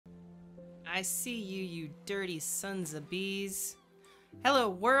I see you, you dirty sons of bees. Hello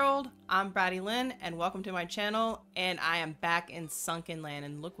world, I'm Brady Lynn, and welcome to my channel, and I am back in Sunkenland,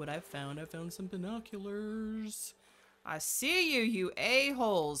 and look what I found. I found some binoculars. I see you, you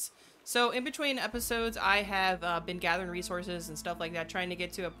a-holes. So in between episodes, I have been gathering resources and stuff like that, trying to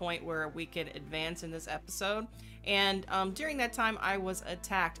get to a point where we could advance in this episode. And during that time, I was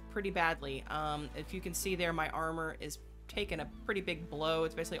attacked pretty badly. If you can see there, my armor is taken a pretty big blow.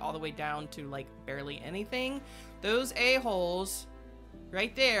 It's basically all the way down to like barely anything. Those a-holes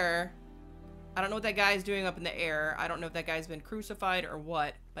right there, I don't know what that guy is doing up in the air. I don't know if that guy's been crucified or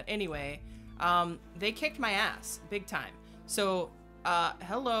what, but anyway, they kicked my ass big time. So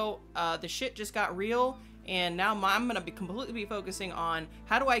hello, the shit just got real, and now I'm gonna be completely focusing on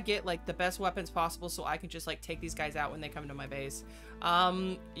how do I get like the best weapons possible so I can just like take these guys out when they come to my base.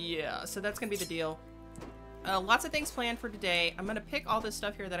 Yeah, so that's gonna be the deal. Lots of things planned for today. I'm gonna pick all this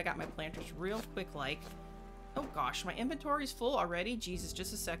stuff here that I got my planters real quick like. Oh gosh, my inventory's full already? Jesus,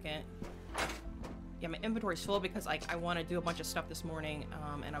 just a second. Yeah, my inventory's full because like I want to do a bunch of stuff this morning,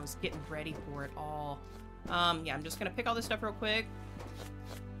 and I was getting ready for it all. Yeah, I'm just gonna pick all this stuff real quick.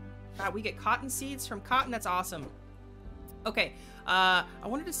 God, we get cotton seeds from cotton. That's awesome. Okay, I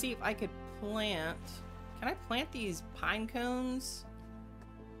wanted to see if I could plant... Can I plant these pine cones?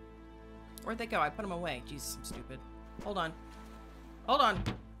 Where'd they go? I put them away. Jesus, I'm stupid. Hold on. Hold on.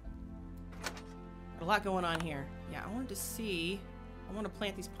 A lot going on here. Yeah, I wanted to see... I want to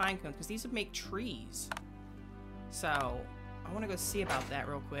plant these pine cones because these would make trees. So, I want to go see about that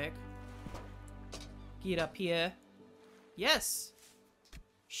real quick. Get up here. Yes!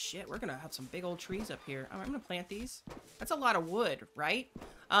 Shit, we're gonna have some big old trees up here. I'm gonna plant these. That's a lot of wood, right?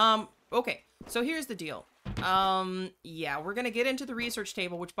 Okay, so here's the deal. Yeah, we're gonna get into the research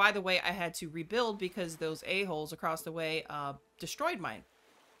table, which by the way, I had to rebuild because those a-holes across the way, destroyed mine.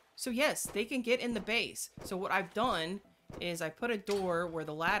 So yes, they can get in the base. So what I've done is I put a door where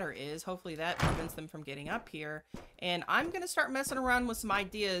the ladder is. Hopefully that prevents them from getting up here. And I'm gonna start messing around with some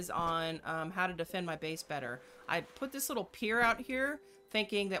ideas on, how to defend my base better. I put this little pier out here,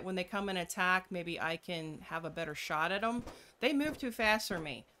 thinking that when they come and attack, maybe I can have a better shot at them. They move too fast for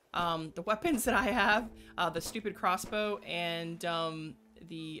me. The weapons that I have, the stupid crossbow and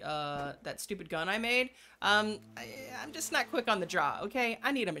that stupid gun I made, I'm just not quick on the draw, okay?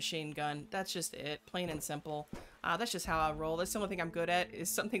 I need a machine gun. That's just it, plain and simple. That's just how I roll. That's the only thing I'm good at, is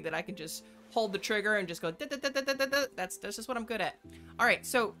something that I can just hold the trigger and just go da-da-da-da-da-da-da. That's just what I'm good at. All right,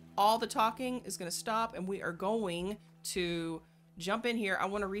 so all the talking is gonna stop, and we are going to jump in here. I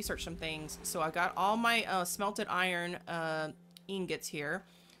want to research some things. So I got all my smelted iron ingots here.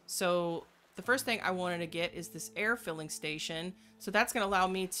 So the first thing I wanted to get is this air filling station. So that's going to allow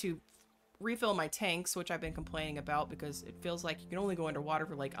me to refill my tanks, which I've been complaining about because it feels like you can only go underwater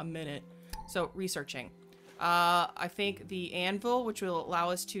for like a minute. So researching. I think the anvil, which will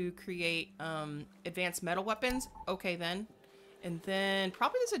allow us to create advanced metal weapons. Okay then. And then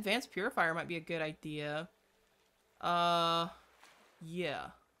probably this advanced purifier might be a good idea. Yeah.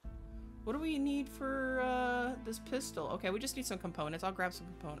 What do we need for this pistol? Okay, we just need some components. I'll grab some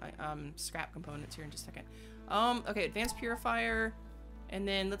scrap components here in just a second. Okay, advanced purifier, and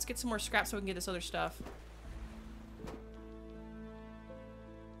then let's get some more scrap so we can get this other stuff.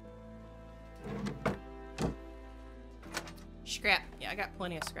 Scrap. Yeah, I got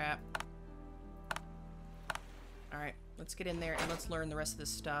plenty of scrap. Alright, let's get in there and let's learn the rest of this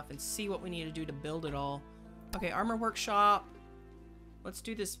stuff and see what we need to do to build it all. Okay, armor workshop. Let's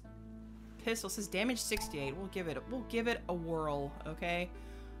do this pistol. It says damage 68. We'll give it a whirl, okay?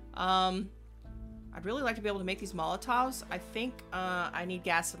 I'd really like to be able to make these Molotovs. I think I need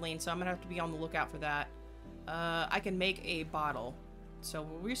gasoline, so I'm gonna have to be on the lookout for that. I can make a bottle. So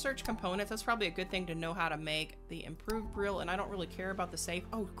we'll research components. That's probably a good thing to know how to make. The improved grill, and I don't really care about the safe.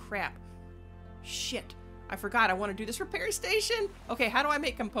 Oh crap. Shit. I forgot I want to do this repair station. Okay, how do I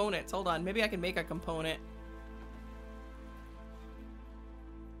make components? Hold on. Maybe I can make a component.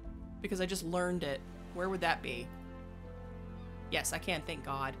 Because I just learned it. Where would that be? Yes, I can, thank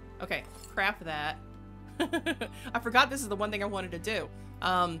God. Okay, craft that. I forgot this is the one thing I wanted to do.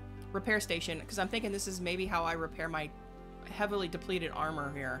 Repair station, because I'm thinking this is maybe how I repair my heavily depleted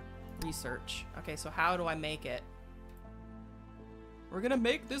armor here. Research. Okay, so how do I make it? We're gonna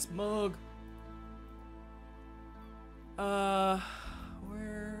make this mug. Where?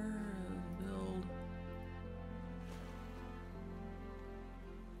 Build.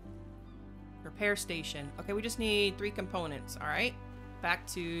 Repair station. Okay, we just need 3 components. All right. Back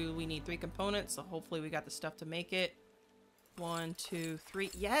to, we need 3 components, so hopefully we got the stuff to make it. 1, 2,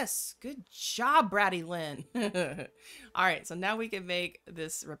 3. Yes! Good job, Bratty Lynn. Alright, so now we can make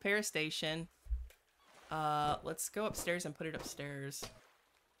this repair station. Let's go upstairs and put it upstairs.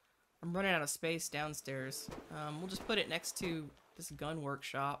 I'm running out of space downstairs. We'll just put it next to this gun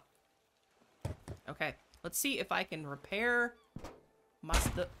workshop. Okay, let's see if I can repair my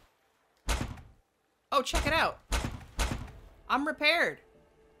stuff. Oh, check it out! I'm repaired!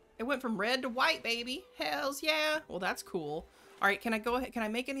 It went from red to white, baby! Hells yeah! Well, that's cool. Alright, can I go ahead? Can I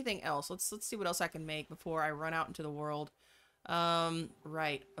make anything else? Let's see what else I can make before I run out into the world.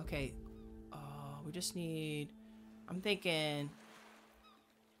 Right. Okay. We just need... I'm thinking...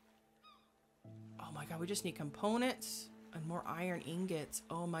 Oh my god, we just need components and more iron ingots.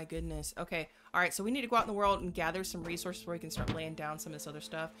 Oh my goodness. Okay. Alright, so we need to go out in the world and gather some resources where we can start laying down some of this other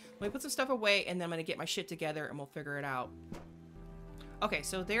stuff. Let me put some stuff away and then I'm going to get my shit together and we'll figure it out. Okay,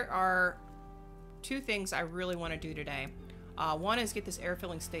 so there are 2 things I really want to do today. One is get this air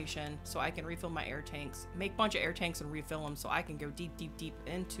filling station so I can refill my air tanks. Make a bunch of air tanks and refill them so I can go deep, deep, deep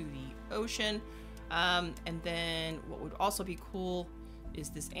into the ocean. And then what would also be cool is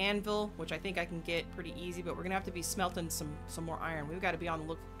this anvil, which I think I can get pretty easy, but we're gonna have to be smelting some more iron. We've got to be on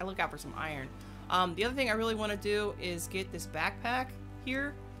the lookout for some iron. The other thing I really want to do is get this backpack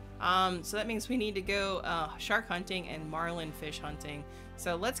here. So that means we need to go shark hunting and marlin fish hunting.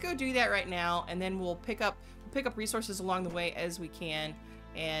 So let's go do that right now, and then we'll pick up resources along the way as we can.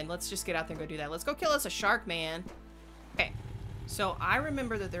 And let's just get out there and go do that. Let's go kill us a shark, man. Okay. So I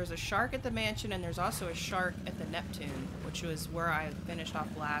remember that there's a shark at the mansion and there's also a shark at the Neptune, which was where I finished off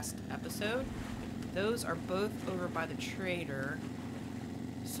last episode. Those are both over by the trader.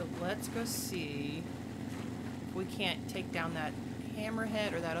 So let's go see if we can't take down that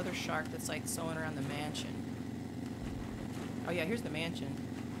hammerhead or that other shark that's like sewing around the mansion. Oh yeah, here's the mansion.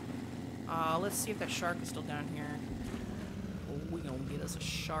 Let's see if that shark is still down here. Oh, we gonna get us a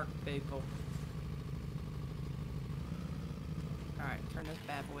shark, people. Alright, turn this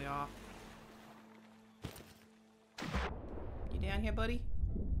bad boy off. You down here, buddy?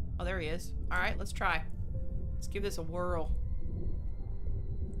 Oh, there he is. Alright, let's try. Let's give this a whirl.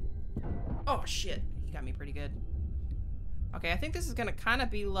 Oh, shit. He got me pretty good. Okay, I think this is gonna kind of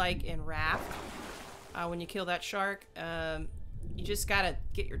be like in Raft. When you kill that shark, you just gotta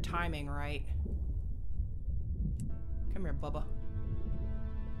get your timing right. Come here, Bubba.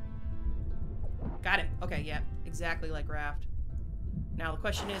 Got him. Okay, yeah. Exactly like Raft. Now the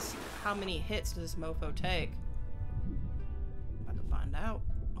question is, how many hits does this mofo take? About to find out.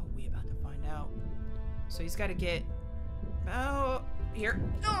 Oh, we about to find out. So he's got to get... Oh, here.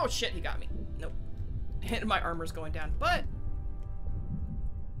 Oh, shit, he got me. Nope. And my armor's going down, but...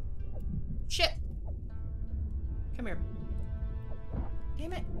 Shit. Come here.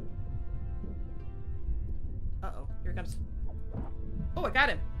 Damn it. Uh-oh. Here it comes. Oh, I got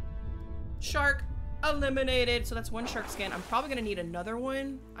him. Shark. Eliminated. So that's one shark skin. I'm probably gonna need another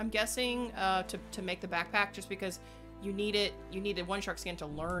one, I'm guessing, to make the backpack, just because you need it. You needed one shark skin to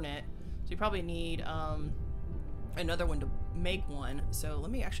learn it, so you probably need another one to make one. So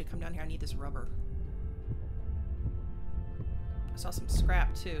let me actually come down here. I need this rubber. I saw some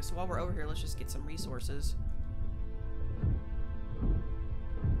scrap too, so while we're over here, let's just get some resources.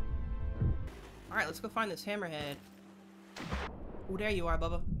 All right, let's go find this hammerhead. Oh, there you are,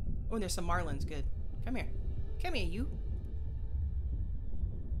 Bubba. Oh, and there's some marlins. Good. Come here. Come here, you.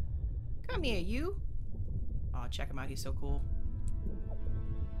 Come here, you. Oh, check him out. He's so cool.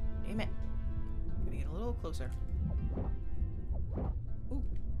 Damn it. Gotta get a little closer. Ooh.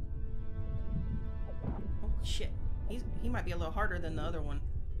 Oh, shit. He might be a little harder than the other one.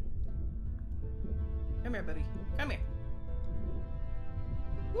 Come here, buddy. Come here.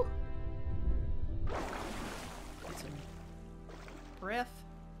 Woo. Get some breath.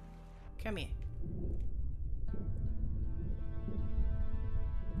 Come here.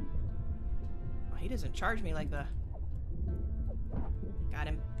 Oh, he doesn't charge me like the... Got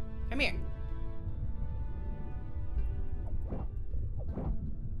him. Come here.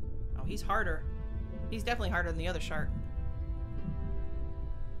 Oh, he's harder. He's definitely harder than the other shark.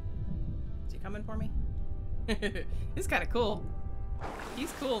 Is he coming for me? It's kind of cool.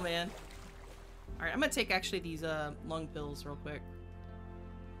 He's cool, man. Alright, I'm gonna take actually these lung pills real quick.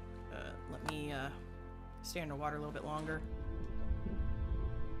 Let me stay underwater a little bit longer.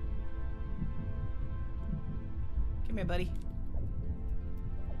 Come here, buddy.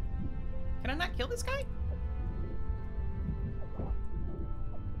 Can I not kill this guy?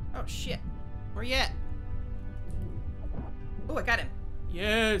 Oh, shit. Where you at? Oh, I got him.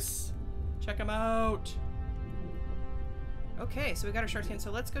 Yes! Check him out. Okay, so we got our shark skin.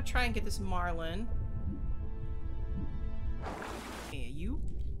 So let's go try and get this marlin.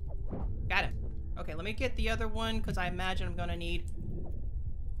 Okay, let me get the other one because I imagine I'm gonna need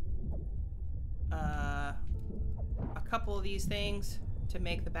a couple of these things to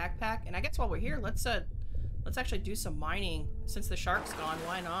make the backpack. And I guess while we're here, let's actually do some mining. Since the shark's gone,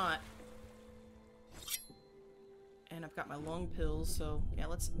 why not? And I've got my lung pills, so yeah,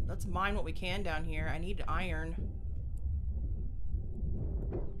 let's mine what we can down here. I need iron.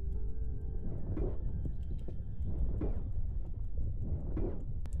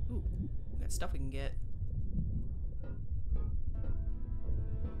 Ooh, we got stuff we can get.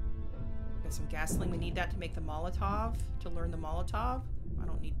 Got some gasoline. We need that to make the Molotov, to learn the Molotov. I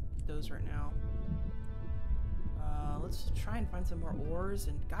don't need those right now. Let's try and find some more ores.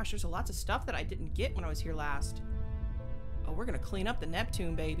 And gosh, there's lots of stuff that I didn't get when I was here last. Oh, we're gonna clean up the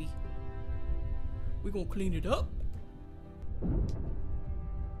Neptune, baby. We're gonna clean it up.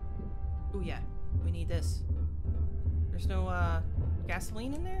 Oh yeah, we need this. There's no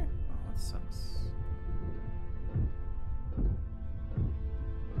gasoline in there? Oh, that sucks.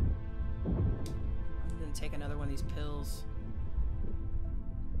 I'm gonna take another one of these pills.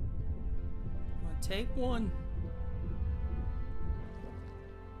 I'm gonna take one.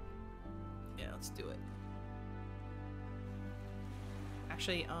 Yeah, let's do it.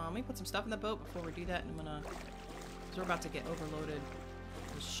 Actually, let me put some stuff in the boat before we do that, and I'm gonna... because we're about to get overloaded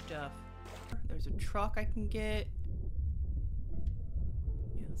with stuff. There's a truck I can get.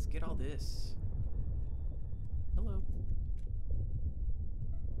 Yeah, let's get all this. Hello.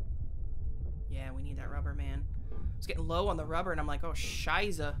 Yeah, we need that rubber, man. I was getting low on the rubber, and I'm like, oh,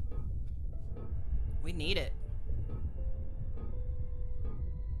 shiza. We need it.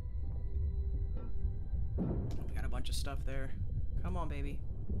 We got a bunch of stuff there. Come on, baby.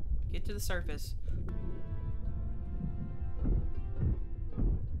 Get to the surface. Oh,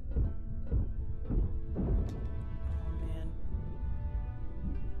 man.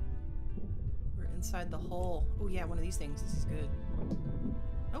 We're inside the hole. Oh, yeah, one of these things. This is good.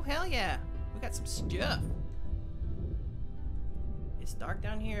 Oh, hell yeah. We got some stuff. It's dark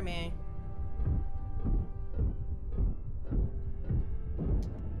down here, man.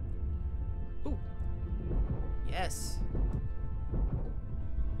 Ooh. Yes.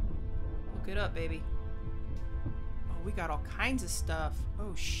 Look it up, baby. Oh, we got all kinds of stuff.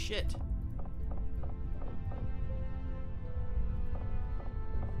 Oh, shit.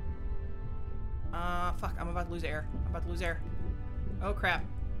 Fuck. I'm about to lose air. I'm about to lose air. Oh, crap.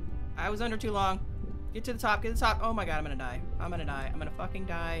 I was under too long. Get to the top. Get to the top. Oh, my God. I'm gonna die. I'm gonna die. I'm gonna fucking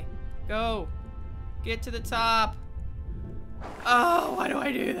die. Go. Get to the top. Oh, why do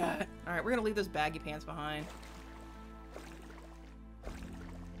I do that? Alright, we're gonna leave those baggy pants behind.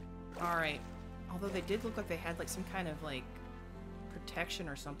 Alright. Although they did look like they had like some kind of like protection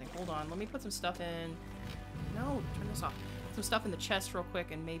or something. Hold on, let me put some stuff in. No, turn this off. Some stuff in the chest real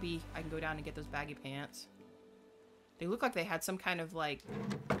quick and maybe I can go down and get those baggy pants. They look like they had some kind of like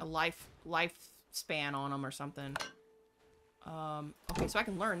a lifespan on them or something. Okay, so I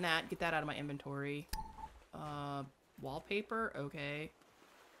can learn that, get that out of my inventory. Wallpaper, okay.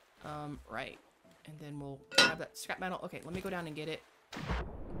 Right. And then we'll grab that scrap metal. Okay, let me go down and get it.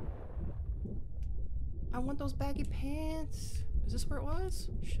 I want those baggy pants. Is this where it was?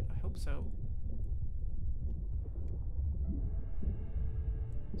 Shit, I hope so.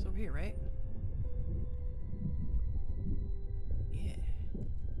 It's over here, right? Yeah.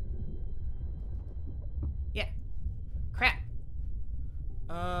 Yeah. Crap.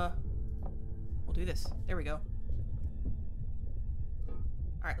 We'll do this. There we go.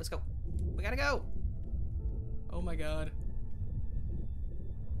 Alright, let's go. We gotta go! Oh my god.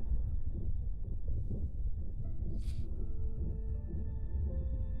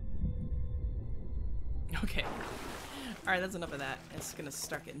 Okay. Alright, that's enough of that. It's gonna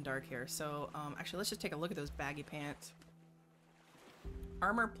start getting dark here. So, actually, let's just take a look at those baggy pants.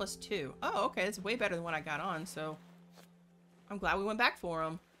 Armor +2. Oh, okay. That's way better than what I got on, so... I'm glad we went back for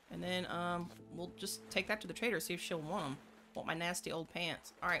them. And then, we'll just take that to the trader, see if she'll want them. Want my nasty old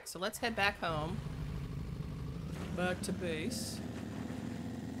pants. Alright, so let's head back home. Back to base.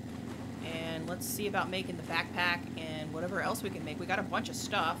 And let's see about making the backpack and whatever else we can make. We got a bunch of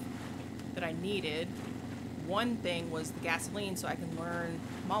stuff that I needed. One thing was the gasoline, so I can learn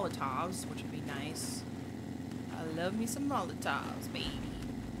Molotovs, which would be nice. I love me some Molotovs, baby.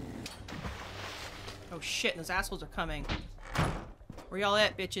 Oh shit, those assholes are coming. Where y'all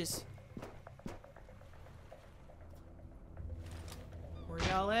at, bitches? Where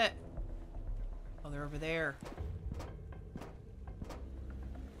y'all at? Oh, they're over there.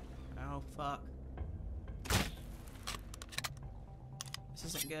 Oh, fuck. This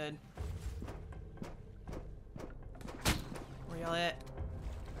isn't good. Where y'all at?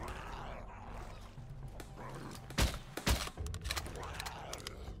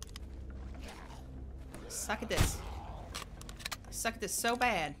 suck at this. I suck at this so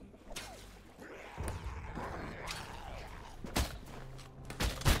bad.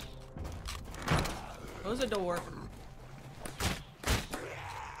 Close the door.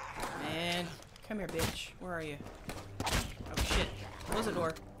 Man, come here, bitch. Where are you? Oh, shit. Close the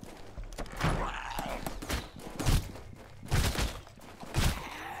door.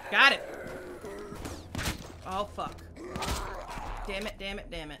 Got it! Oh, fuck. Damn it, damn it,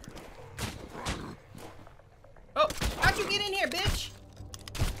 damn it. Oh, how'd you get in here, bitch?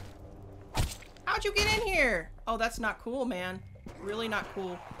 How'd you get in here? Oh, that's not cool, man. Really not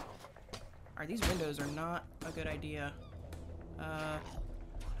cool. Alright, these windows are not a good idea.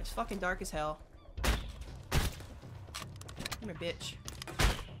 It's fucking dark as hell. Come here, bitch.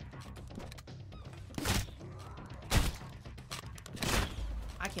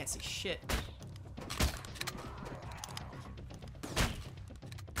 I can't see shit.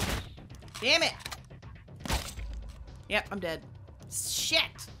 Damn it! Yep, I'm dead. Shit!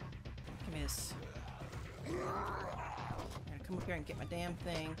 Give me this. I gotta come up here and get my damn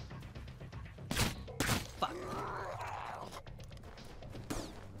thing. Fuck.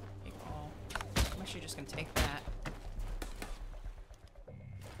 Take all. I'm actually just gonna take that.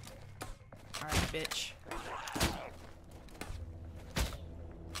 Alright, bitch.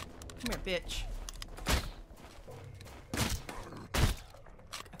 Come here, bitch.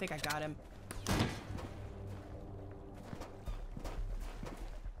 I think I got him.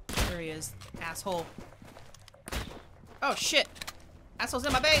 There he is, asshole. Oh shit! Asshole's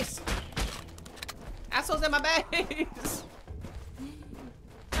in my base! Asshole's in my base!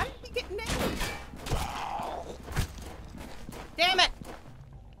 How did he get in there? Damn it!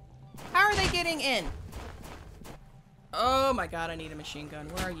 How are they getting in? Oh my god, I need a machine gun.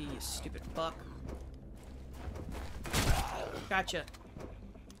 Where are you, you stupid fuck? Gotcha.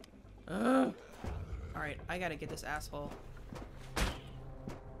 Ugh. Alright, I gotta get this asshole.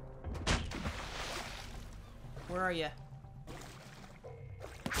 Where are you?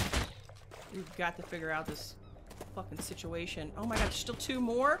 We've got to figure out this fucking situation. Oh my god, there's still two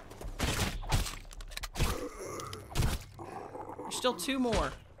more? There's still two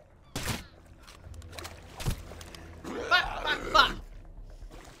more. Fuck, fuck, fuck!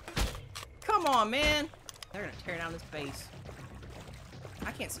 Come on, man! They're gonna tear down this base.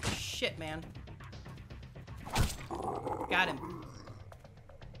 I can't see shit, man. Got him.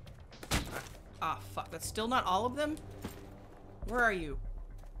 Ah, oh, fuck. That's still not all of them? Where are you?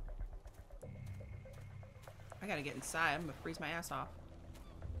 I gotta get inside. I'm gonna freeze my ass off.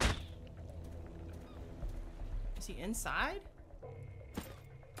 Is he inside?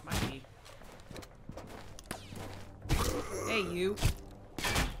 Might be. Hey, you.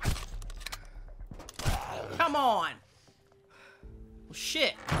 Come on! Well,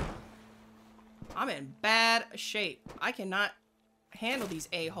 shit. I'm in bad shape. I cannot handle these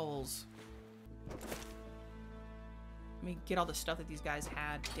a-holes. Let me get all the stuff that these guys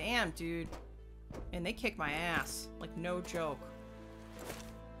had. Damn, dude. And they kicked my ass. Like, no joke.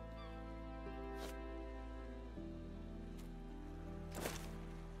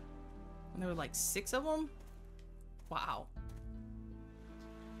 And there were like 6 of them? Wow.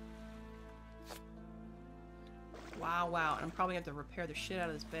 Wow, wow. And I'm probably going to have to repair the shit out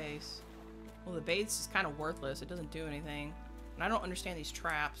of this base. Well, the base is kind of worthless. It doesn't do anything. And I don't understand these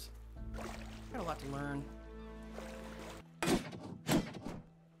traps. I got a lot to learn.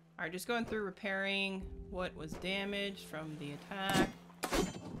 Alright, just going through repairing what was damaged from the attack.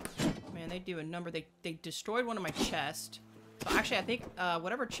 Man, they do a number. They destroyed one of my chests. So actually, I think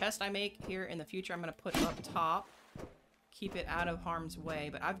whatever chest I make here in the future, I'm going to put up top. Keep it out of harm's way.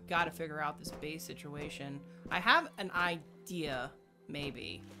 But I've got to figure out this base situation. I have an idea,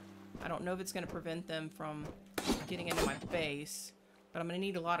 maybe. I don't know if it's going to prevent them from getting into my base. But I'm going to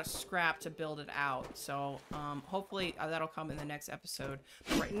need a lot of scrap to build it out. So, hopefully that'll come in the next episode.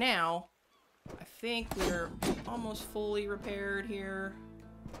 But right now, I think we're almost fully repaired here.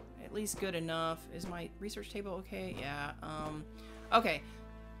 At least good enough. Is my research table okay? Yeah. Okay.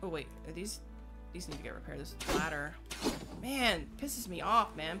 Oh, wait. These need to get repaired. This ladder. Man, pisses me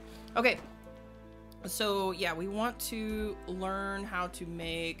off, man. Okay. So, yeah, we want to learn how to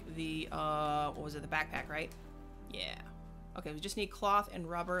make the, what was it? The backpack, right? Yeah. Okay, we just need cloth and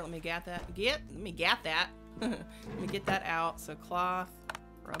rubber. Let me get that. Let me get that. Let me get that out. So cloth,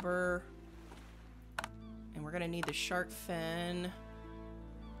 rubber, and we're gonna need the shark fin,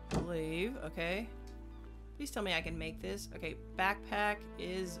 I believe. Okay. Please tell me I can make this. Okay, backpack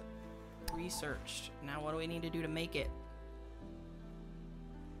is researched. Now what do we need to do to make it?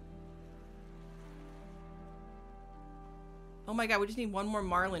 Oh my god, we just need one more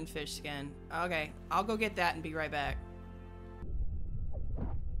marlin fish skin. Okay, I'll go get that and be right back.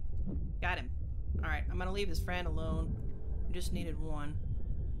 Got him. Alright, I'm gonna leave his friend alone. We just needed one.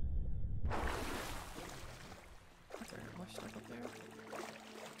 Is there more stuff up there?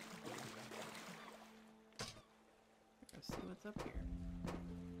 Let's see what's up here.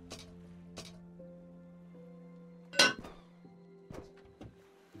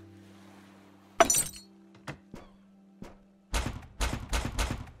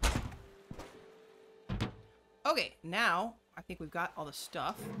 Okay, now I think we've got all the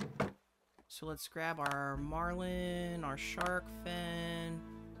stuff. So let's grab our marlin, our shark fin,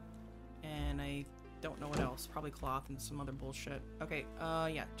 and I don't know what else. Probably cloth and some other bullshit. Okay,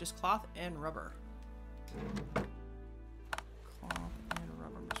 yeah, just cloth and rubber. Cloth and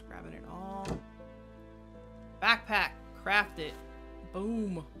rubber. I'm just grabbing it all. Backpack. Craft it.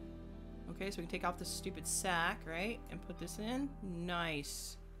 Boom. Okay, so we can take off this stupid sack, right? And put this in.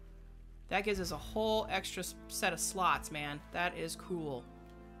 Nice. That gives us a whole extra set of slots, man. That is cool.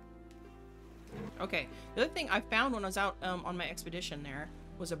 Okay, the other thing I found when I was out on my expedition there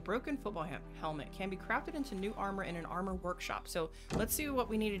was a broken football helmet. Can be crafted into new armor in an armor workshop. So let's see what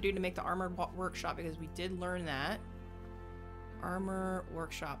we need to do to make the armor workshop, because we did learn that. Armor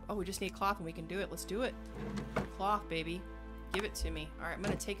workshop. Oh, we just need cloth and we can do it. Let's do it. Cloth, baby. Give it to me. Alright, I'm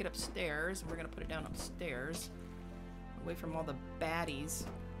going to take it upstairs. We're going to put it down upstairs. Away from all the baddies.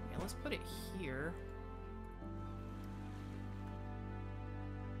 Yeah, let's put it here.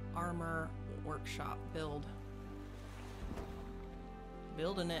 Armor workshop. Build.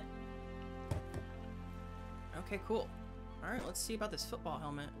 Building it. Okay, cool. Alright, let's see about this football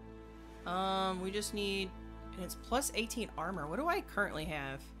helmet. We just need... And it's plus 18 armor. What do I currently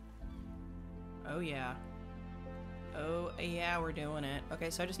have? Oh, yeah. Oh, yeah, we're doing it. Okay,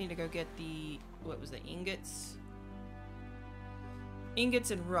 so I just need to go get the... What was the ingots?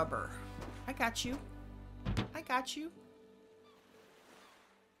 Ingots and rubber. I got you. I got you.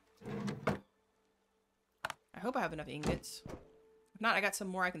 I hope I have enough ingots. If not, I got some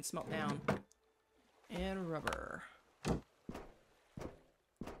more I can smelt down. And rubber.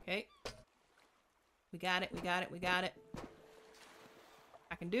 Okay. We got it, we got it, we got it.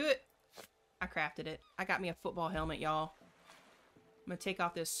 I can do it. I crafted it. I got me a football helmet, y'all. I'm gonna take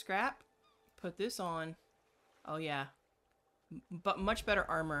off this scrap. Put this on. Oh, yeah. But much better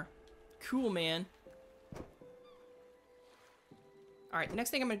armor. Cool, man. Alright, the next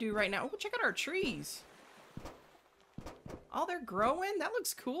thing I'm gonna do right now... Oh, check out our trees. Oh, they're growing? That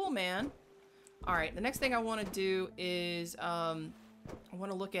looks cool, man. Alright, the next thing I want to do is... I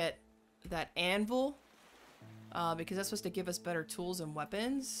want to look at that anvil. Because that's supposed to give us better tools and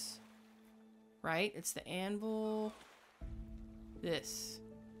weapons. Right? It's the anvil. This.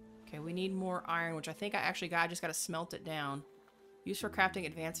 Okay, we need more iron, which I think I actually got. I just got to smelt it down. Used for crafting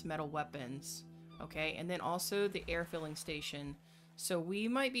advanced metal weapons. Okay, and then also the air filling station. So we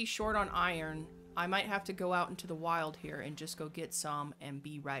might be short on iron. I might have to go out into the wild here and just go get some and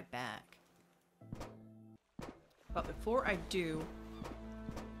be right back. But before I do,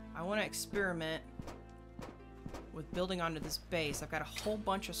 I want to experiment with building onto this base. I've got a whole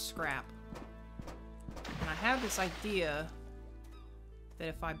bunch of scrap. And I have this idea that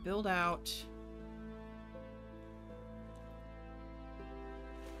if I build out...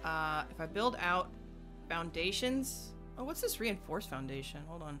 if I build out foundations... Oh, what's this reinforced foundation?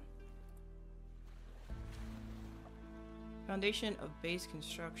 Hold on. Foundation of base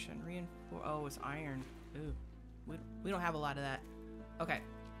construction. Reinforce... Oh, it's iron. Ooh. We don't have a lot of that. Okay.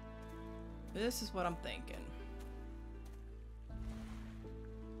 This is what I'm thinking.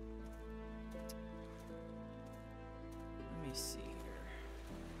 Let me see here.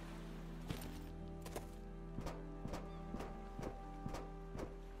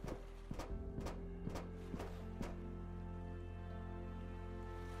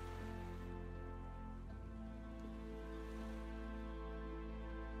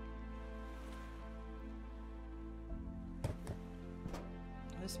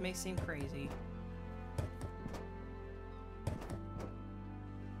 This may seem crazy. But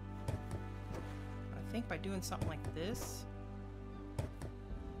I think by doing something like this...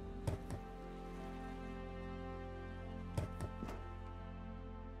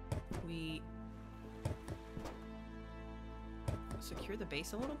 we secure the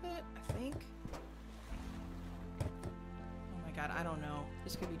base a little bit, I think. Oh my god, I don't know.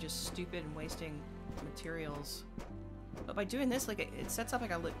 This could be just stupid and wasting materials. But by doing this, like, it sets up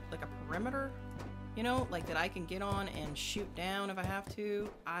like a perimeter, you know, like that I can get on and shoot down if I have to.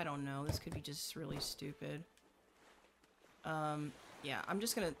 I don't know. This could be just really stupid. Yeah, I'm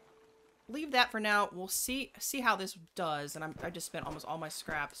just gonna leave that for now. We'll see how this does. And I just spent almost all my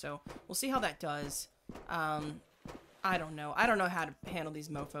scrap, so we'll see how that does. I don't know. I don't know how to handle these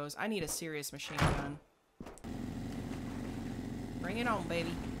mofos. I need a serious machine gun. Bring it on,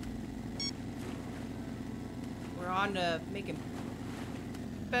 baby. We're on to making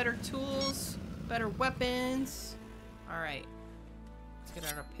better tools, better weapons. Alright. Let's get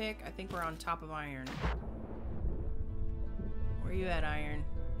out our pick. I think we're on top of iron. Where you at, iron?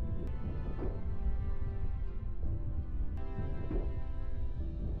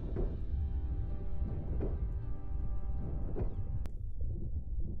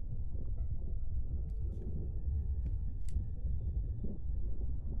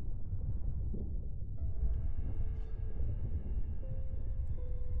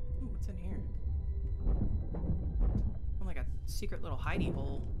 Secret little hidey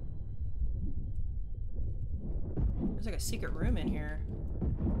hole. There's like a secret room in here.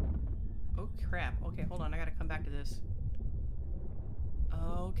 Oh crap. Okay, hold on. I gotta come back to this.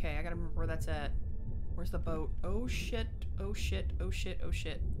 Okay, I gotta remember where that's at. Where's the boat? Oh shit. Oh shit. Oh shit. Oh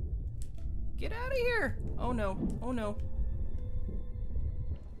shit. Get out of here! Oh no. Oh no.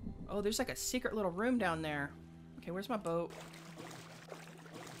 Oh, there's like a secret little room down there. Okay, where's my boat?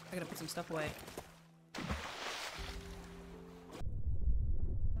 I gotta put some stuff away.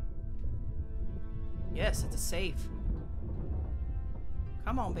 Yes, it's a safe.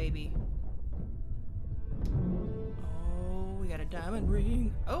 Come on, baby. Oh, we got a diamond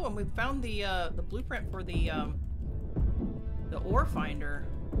ring. Oh, and we found the blueprint for the ore finder.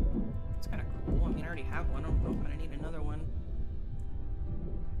 It's kind of cool. I mean, I already have one. I don't know if I'm gonna need another one.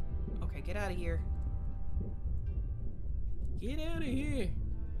 Okay, get out of here. Get out of here.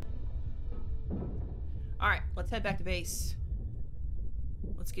 All right, let's head back to base.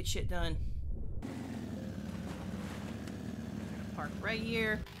 Let's get shit done. Park right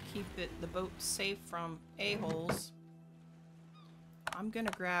here. Keep the boat safe from a-holes. I'm gonna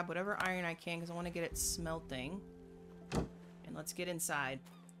grab whatever iron I can because I want to get it smelting. And let's get inside.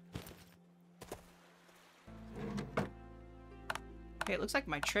 Okay, it looks like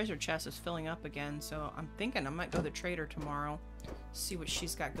my treasure chest is filling up again, so I'm thinking I might go to the trader tomorrow. See what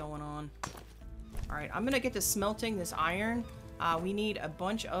she's got going on. Alright, I'm gonna get to smelting this iron. We need a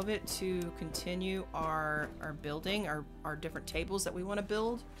bunch of it to continue our building, our different tables that we want to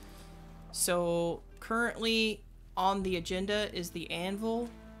build. So currently on the agenda is the anvil,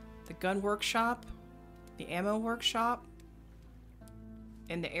 the gun workshop, the ammo workshop,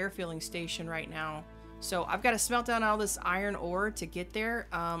 and the air filling station right now. So I've got to smelt down all this iron ore to get there.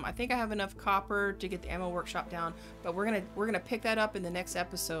 I think I have enough copper to get the ammo workshop down, but we're gonna pick that up in the next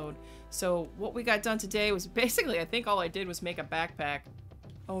episode. So what we got done today was basically, I think all I did was make a backpack.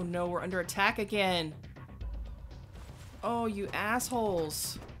 Oh no, we're under attack again. Oh, you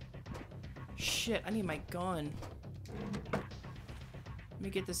assholes. Shit, I need my gun. Let me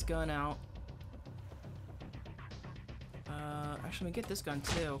get this gun out. Actually, let me get this gun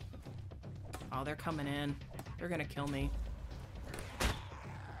too. Oh, they're coming in. They're gonna kill me.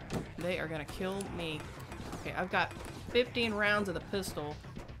 They are gonna kill me. Okay, I've got 15 rounds of the pistol.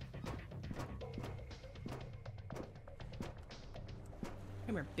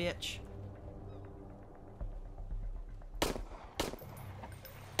 Come here, bitch.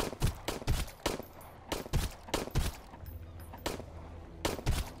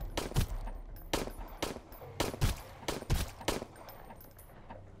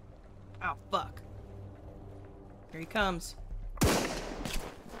 Oh, fuck. Here he comes.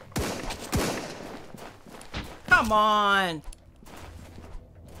 Come on!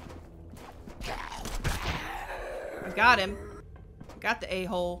 I got him. Got the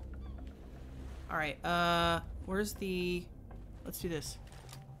a-hole. Alright, where's the... Let's do this.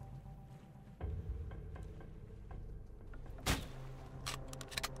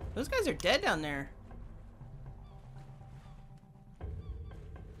 Those guys are dead down there.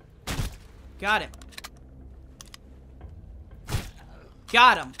 Got him.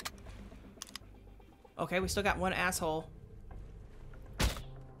 Got him. Okay, we still got one asshole.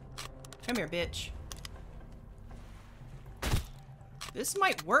 Come here, bitch. This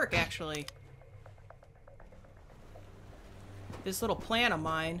might work, actually. This little plan of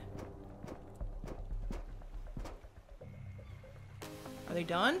mine. Are they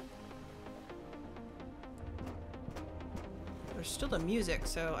done? There's still the music,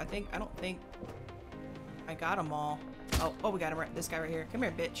 so I don't think I got them all. Oh, we got him right. This guy right here. Come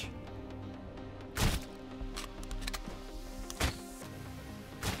here, bitch.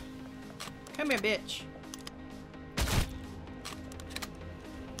 Come here, bitch.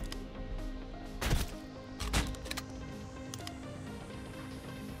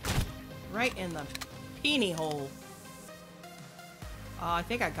 Right in the peenie hole. I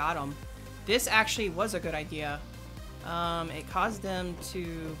think I got him. This actually was a good idea. It caused them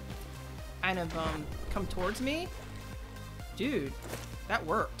to kind of come towards me. Dude, that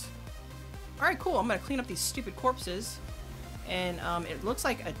worked. Alright, cool. I'm gonna clean up these stupid corpses. And it looks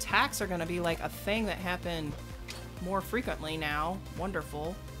like attacks are gonna be like a thing that happen more frequently now.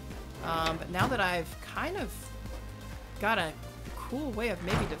 Wonderful. But now that I've kind of got a cool way of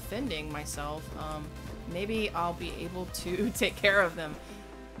maybe defending myself, maybe I'll be able to take care of them.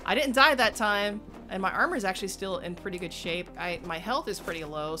 I didn't die that time, and my armor is actually still in pretty good shape. My health is pretty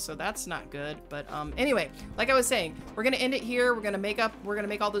low, so that's not good. But anyway, like I was saying, we're gonna end it here. We're gonna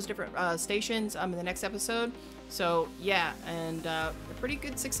make all those different stations in the next episode. So yeah, and a pretty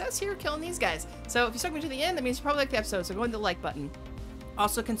good success here killing these guys. So if you stuck me to the end, that means you probably like the episode. So go hit the like button.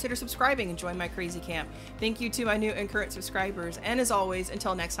 Also consider subscribing and join my crazy camp. Thank you to my new and current subscribers. And as always,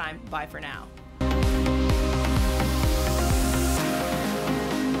 until next time, bye for now.